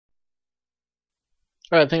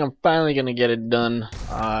Alright, I think I'm finally gonna get it done.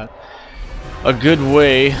 A good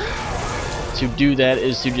way to do that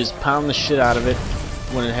is to just pound the shit out of it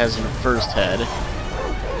when it has your first head.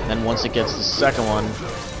 And then once it gets the second one,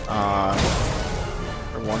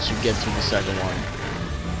 or once you get to the second one,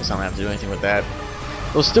 I guess I don't have to do anything with that.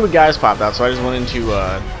 Those stupid guys popped out, so I just went into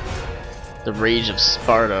the Rage of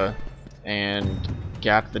Sparta and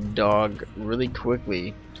got the dog really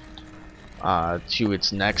quickly to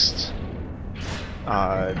its next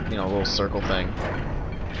little circle thing.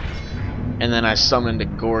 And then I summoned a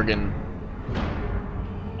Gorgon,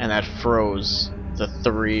 and that froze the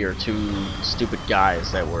 3 or 2 stupid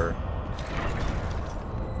guys that were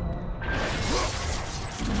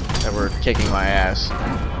kicking my ass.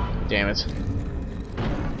 Damn it.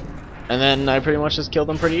 And then I pretty much just killed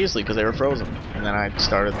them pretty easily because they were frozen. And then I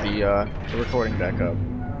started the recording back up.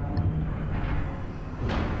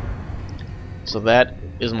 So that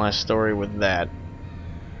is my story with that.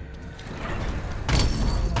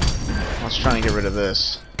 Let's try and get rid of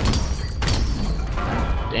this.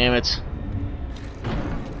 Damn it.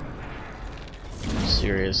 I'm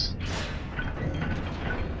serious.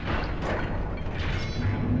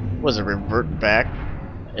 Was it revert back?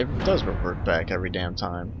 It does revert back every damn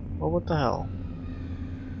time. Well, what the hell?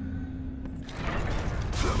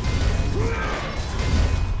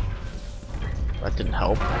 That didn't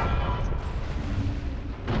help.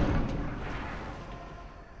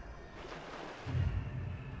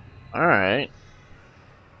 Alright.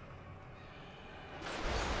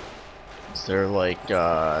 Is there like,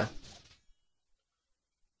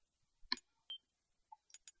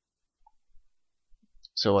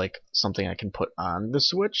 so like something I can put on the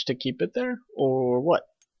switch to keep it there? Or what?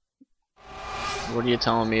 What are you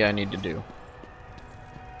telling me I need to do?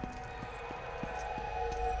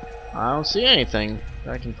 I don't see anything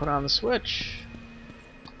that I can put on the switch.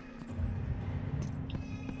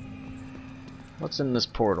 What's in this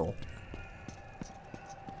portal?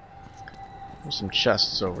 There's some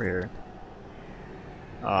chests over here.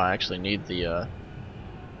 Oh, I actually need the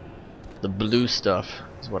blue stuff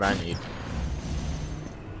is what I need.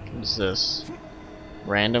 What is this?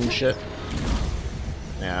 Random shit?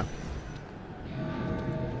 Yeah.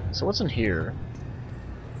 So what's in here?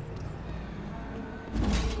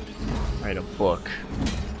 Write a book.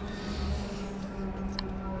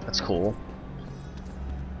 That's cool.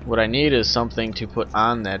 What I need is something to put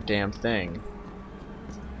on that damn thing.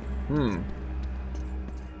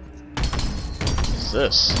 What's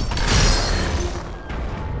this?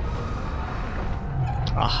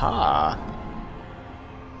 Aha!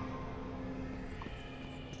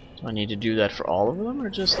 Do I need to do that for all of them or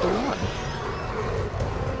just the one?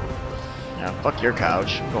 Yeah, fuck your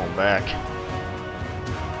couch. I'm going back.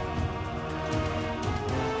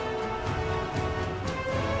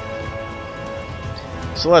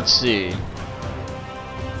 So let's see.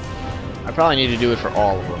 I probably need to do it for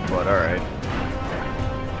all of them, but alright.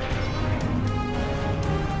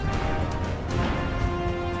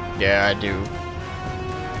 Yeah, I do.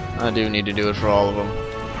 I do need to do it for all of them.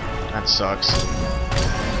 That sucks.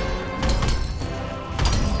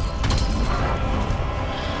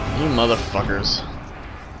 You motherfuckers.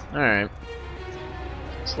 Alright.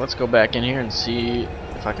 So let's go back in here and see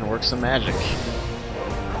if I can work some magic.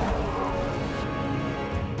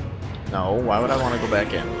 No, why would I want to go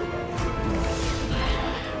back in?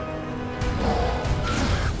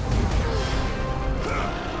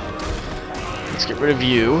 Let's get rid of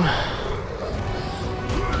you.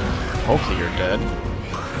 Hopefully you're dead.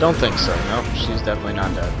 Don't think so. Nope, she's definitely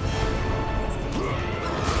not dead.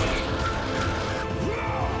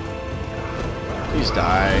 Please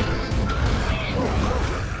die.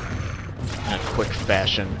 In a quick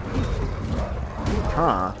fashion.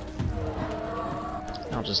 Huh.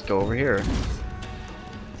 I'll just go over here.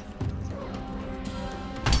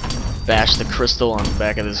 Bash the crystal on the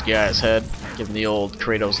back of this guy's head. Give him the old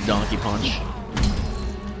Kratos donkey punch.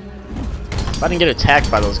 If I didn't get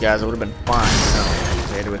attacked by those guys, I would have been fine. No,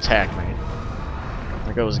 they had to attack me.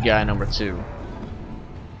 There goes guy number 2.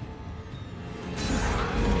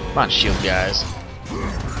 Come on, shield guys.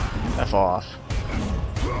 F off.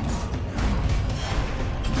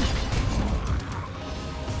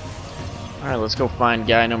 Alright, let's go find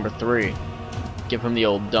guy number 3. Give him the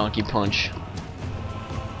old donkey punch.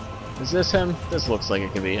 Is this him? This looks like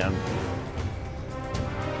it could be him.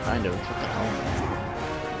 Kind of. What the hell?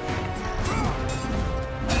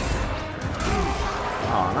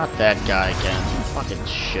 Oh, not that guy again. Fucking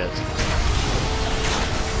shit.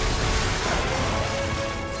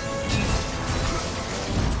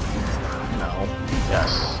 No.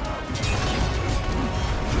 Yes.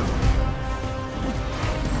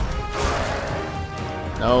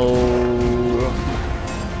 No.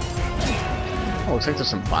 Oh, looks like there's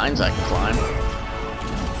some vines I can climb.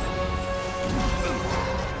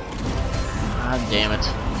 Ah, damn it.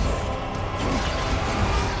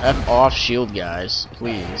 F off, shield guys,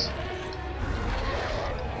 please.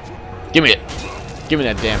 Give me it. Give me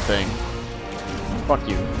that damn thing. Fuck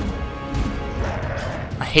you.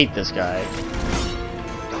 I hate this guy.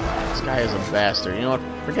 This guy is a bastard. You know what?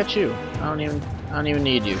 Forget you. I don't even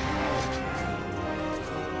need you.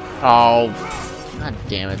 Oh, god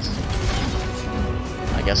damn it.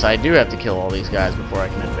 I guess I do have to kill all these guys before I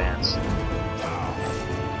can advance.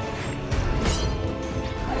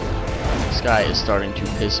 This guy is starting to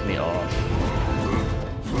piss me off.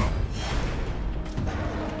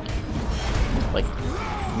 Like,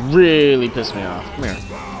 really piss me off. Come here.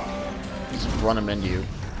 Just run him into you.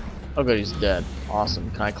 Oh good, he's dead.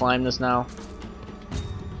 Awesome. Can I climb this now?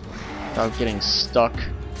 Without getting stuck.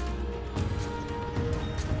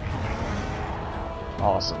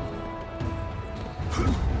 Awesome.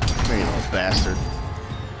 There you go, bastard.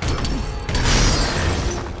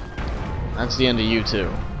 That's the end of you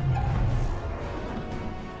too.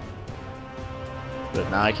 But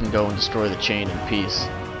now I can go and destroy the chain in peace.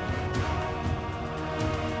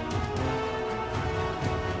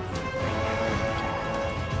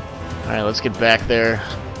 Alright, let's get back there.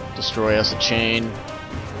 Destroy us a chain.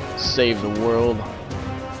 Save the world.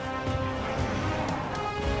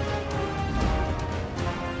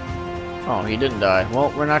 Oh, he didn't die.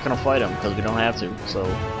 Well, we're not gonna fight him because we don't have to, so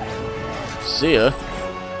see ya.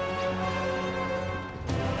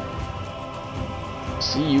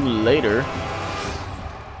 See you later.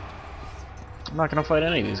 I'm not gonna fight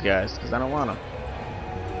any of these guys because I don't wanna.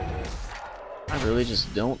 I really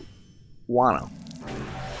just don't wanna.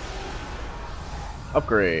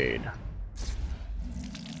 Upgrade.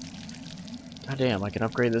 God damn, I can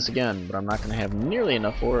upgrade this again, but I'm not gonna have nearly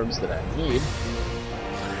enough orbs that I need.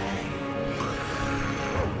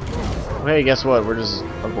 Hey, guess what? We're just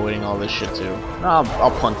avoiding all this shit too.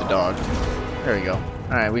 I'll punt the dog. There we go.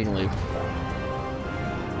 Alright, we can leave.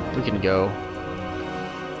 We can go.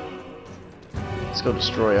 Let's go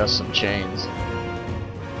destroy us some chains.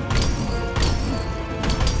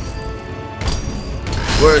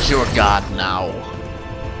 Where's your god now?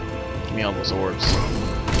 Give me all those orbs.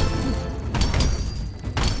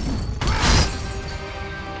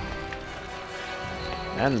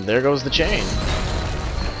 And there goes the chain.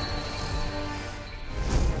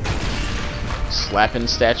 Slapping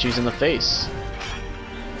statues in the face.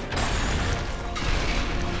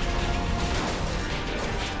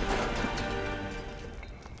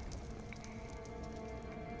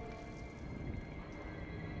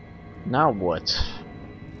 Now what?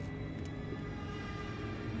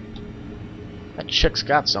 That chick's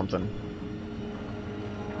got something.